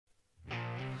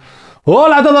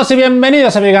Hola a todos y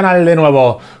bienvenidos a mi canal de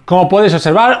nuevo. Como podéis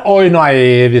observar, hoy no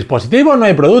hay dispositivo, no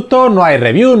hay producto, no hay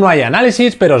review, no hay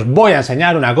análisis, pero os voy a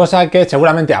enseñar una cosa que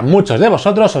seguramente a muchos de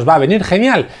vosotros os va a venir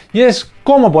genial, y es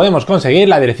cómo podemos conseguir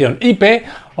la dirección IP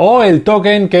o el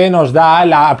token que nos da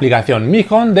la aplicación Mi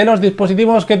Home de los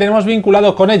dispositivos que tenemos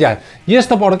vinculados con ella. ¿Y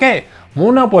esto por qué?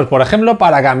 Uno, pues por ejemplo,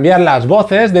 para cambiar las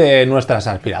voces de nuestras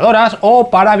aspiradoras o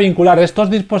para vincular estos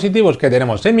dispositivos que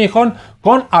tenemos en Mi Home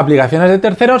con aplicaciones de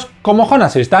terceros como Home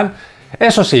Assistant.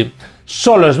 Eso sí,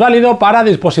 solo es válido para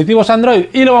dispositivos Android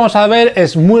y lo vamos a ver,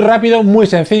 es muy rápido, muy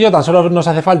sencillo, tan solo nos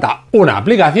hace falta una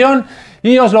aplicación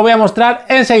y os lo voy a mostrar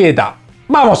enseguida.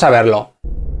 ¡Vamos a verlo!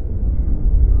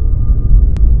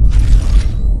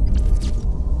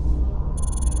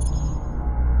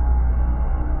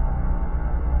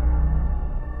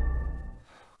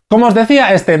 Como os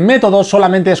decía, este método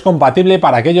solamente es compatible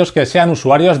para aquellos que sean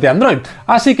usuarios de Android,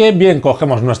 así que bien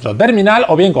cogemos nuestro terminal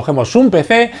o bien cogemos un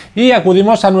PC y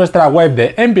acudimos a nuestra web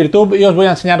de npirtube y os voy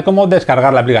a enseñar cómo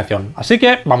descargar la aplicación. Así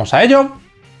que vamos a ello.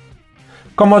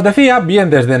 Como os decía, bien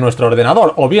desde nuestro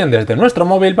ordenador o bien desde nuestro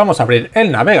móvil vamos a abrir el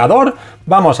navegador,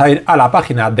 vamos a ir a la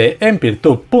página de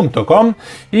npirtube.com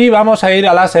y vamos a ir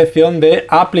a la sección de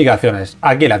aplicaciones.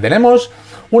 Aquí la tenemos.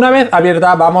 Una vez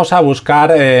abierta vamos a buscar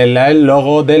el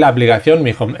logo de la aplicación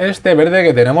Mi Home, este verde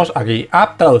que tenemos aquí,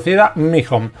 app traducida Mi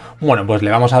Home. Bueno, pues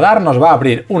le vamos a dar, nos va a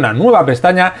abrir una nueva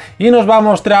pestaña y nos va a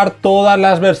mostrar todas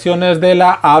las versiones de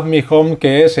la app Mi Home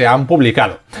que se han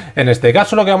publicado. En este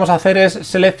caso lo que vamos a hacer es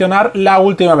seleccionar la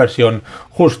última versión.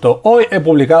 Justo hoy he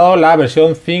publicado la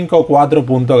versión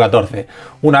 5.4.14.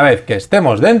 Una vez que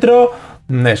estemos dentro,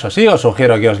 eso sí, os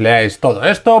sugiero que os leáis todo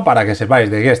esto para que sepáis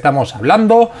de qué estamos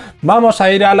hablando. Vamos a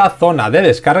ir a la zona de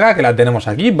descarga, que la tenemos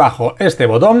aquí bajo este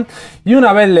botón, y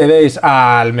una vez le deis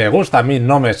al me gusta, a mí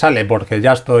no me sale porque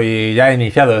ya he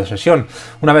iniciado de sesión.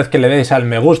 Una vez que le deis al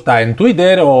me gusta en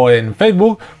Twitter o en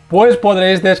Facebook, pues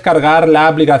podréis descargar la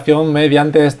aplicación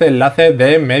mediante este enlace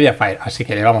de Mediafire. Así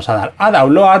que le vamos a dar a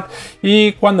download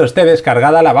y cuando esté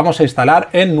descargada la vamos a instalar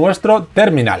en nuestro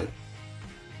terminal.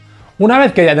 Una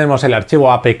vez que ya tenemos el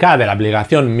archivo APK de la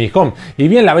aplicación Mi Home y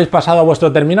bien la habéis pasado a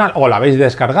vuestro terminal o la habéis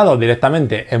descargado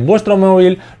directamente en vuestro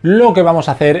móvil, lo que vamos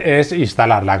a hacer es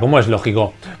instalarla, como es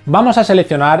lógico. Vamos a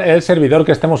seleccionar el servidor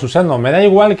que estemos usando. Me da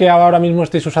igual que ahora mismo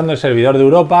estéis usando el servidor de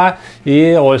Europa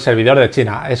o el servidor de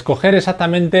China. Escoger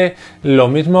exactamente lo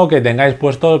mismo que tengáis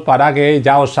puesto para que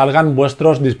ya os salgan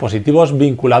vuestros dispositivos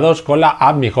vinculados con la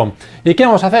app Mi Home. ¿Y qué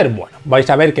vamos a hacer? Bueno, vais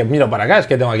a ver que miro para acá, es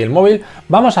que tengo aquí el móvil.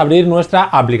 Vamos a abrir nuestra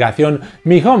aplicación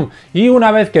Mi Home y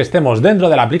una vez que estemos dentro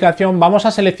de la aplicación vamos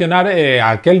a seleccionar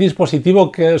aquel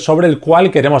dispositivo sobre el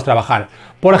cual queremos trabajar.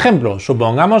 Por ejemplo,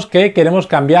 supongamos que queremos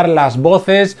cambiar las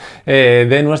voces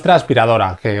de nuestra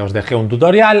aspiradora, que os dejé un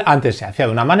tutorial, antes se hacía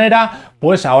de una manera,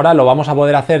 pues ahora lo vamos a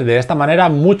poder hacer de esta manera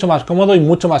mucho más cómodo y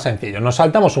mucho más sencillo. Nos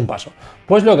saltamos un paso.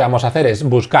 Pues lo que vamos a hacer es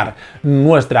buscar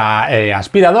nuestra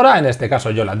aspiradora, en este caso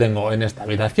yo la tengo en esta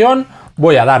habitación,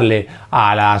 voy a darle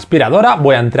a la aspiradora,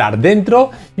 voy a entrar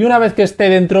dentro y una vez que esté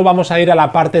dentro vamos a ir a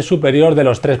la parte superior de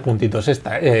los tres puntitos,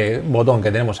 este botón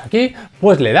que tenemos aquí,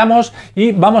 pues le damos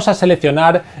y vamos a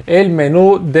seleccionar el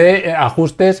menú de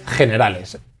ajustes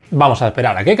generales. Vamos a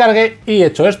esperar a que cargue y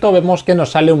hecho esto vemos que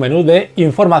nos sale un menú de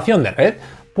información de red.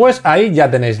 Pues ahí ya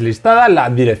tenéis listada la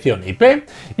dirección IP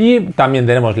y también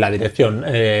tenemos la dirección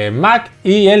MAC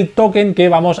y el token que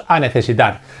vamos a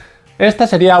necesitar. Esta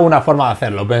sería una forma de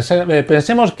hacerlo.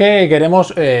 Pensemos que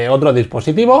queremos otro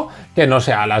dispositivo que no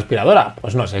sea la aspiradora.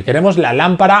 Pues no sé, queremos la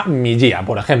lámpara Mi Guía,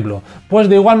 por ejemplo. Pues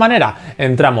de igual manera,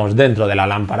 entramos dentro de la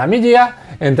lámpara Mi Guía,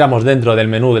 entramos dentro del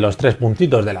menú de los tres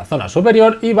puntitos de la zona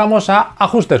superior y vamos a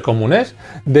ajustes comunes.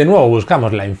 De nuevo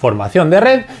buscamos la información de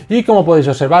red y como podéis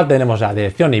observar tenemos la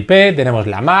dirección IP, tenemos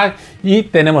la MAC y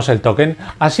tenemos el token.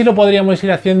 Así lo podríamos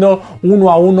ir haciendo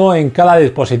uno a uno en cada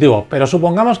dispositivo. Pero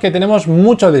supongamos que tenemos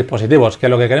muchos dispositivos, que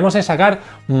lo que queremos es sacar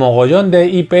mogollón de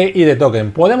IP y de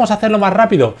token. ¿Podemos hacerlo más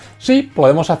rápido? Sí,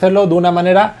 podemos hacerlo de una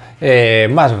manera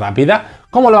más rápida.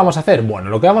 ¿Cómo lo vamos a hacer? Bueno,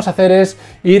 lo que vamos a hacer es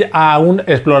ir a un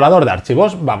explorador de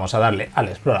archivos. Vamos a darle al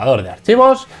explorador de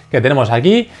archivos que tenemos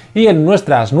aquí y en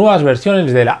nuestras nuevas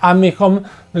versiones de la app Mi Home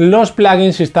los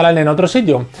plugins se instalan en otro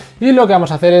sitio. Y lo que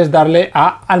vamos a hacer es darle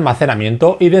a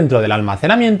almacenamiento y dentro del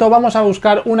almacenamiento vamos a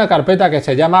buscar una carpeta que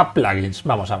se llama plugins.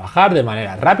 Vamos a bajar de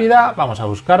manera rápida, vamos a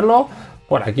buscarlo.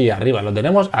 Por aquí arriba lo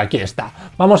tenemos, aquí está.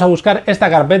 Vamos a buscar esta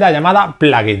carpeta llamada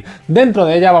plugin. Dentro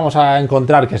de ella vamos a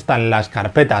encontrar que están las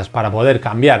carpetas para poder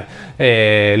cambiar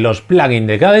los plugins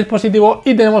de cada dispositivo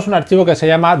y tenemos un archivo que se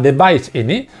llama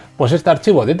device.ini. Pues este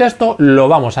archivo de texto lo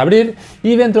vamos a abrir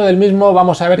y dentro del mismo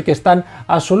vamos a ver que están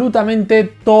absolutamente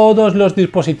todos los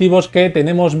dispositivos que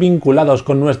tenemos vinculados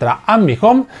con nuestra Mi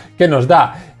Home, que nos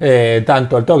da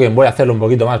tanto el token, voy a hacerlo un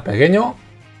poquito más pequeño,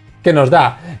 que nos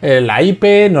da la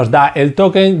IP, nos da el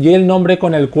token y el nombre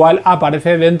con el cual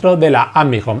aparece dentro de la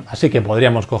Mi Home. Así que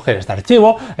podríamos coger este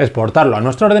archivo, exportarlo a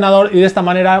nuestro ordenador y de esta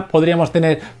manera podríamos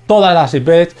tener todas las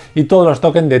IPs y todos los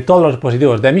tokens de todos los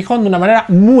dispositivos de Mi Home de una manera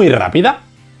muy rápida.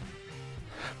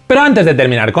 Pero antes de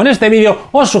terminar con este vídeo,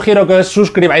 os sugiero que os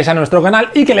suscribáis a nuestro canal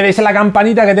y que le deis a la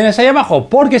campanita que tenéis ahí abajo,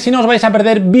 porque si no os vais a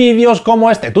perder vídeos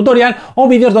como este tutorial o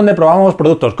vídeos donde probamos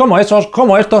productos como esos,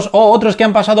 como estos o otros que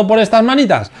han pasado por estas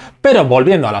manitas. Pero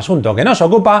volviendo al asunto que nos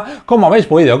ocupa, como habéis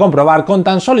podido comprobar, con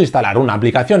tan solo instalar una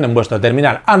aplicación en vuestro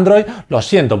terminal Android, lo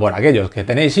siento por aquellos que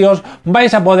tenéis iOS,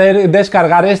 vais a poder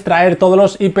descargar, extraer todos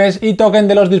los IPs y tokens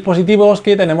de los dispositivos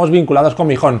que tenemos vinculados con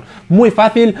Mi Home. Muy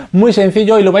fácil, muy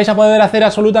sencillo y lo vais a poder hacer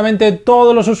absolutamente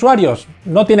todos los usuarios.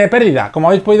 No tiene pérdida, como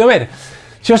habéis podido ver.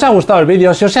 Si os ha gustado el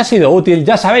vídeo, si os ha sido útil,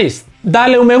 ya sabéis,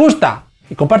 dale un me gusta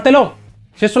y compártelo.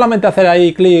 Si es solamente hacer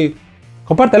ahí clic,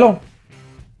 compártelo.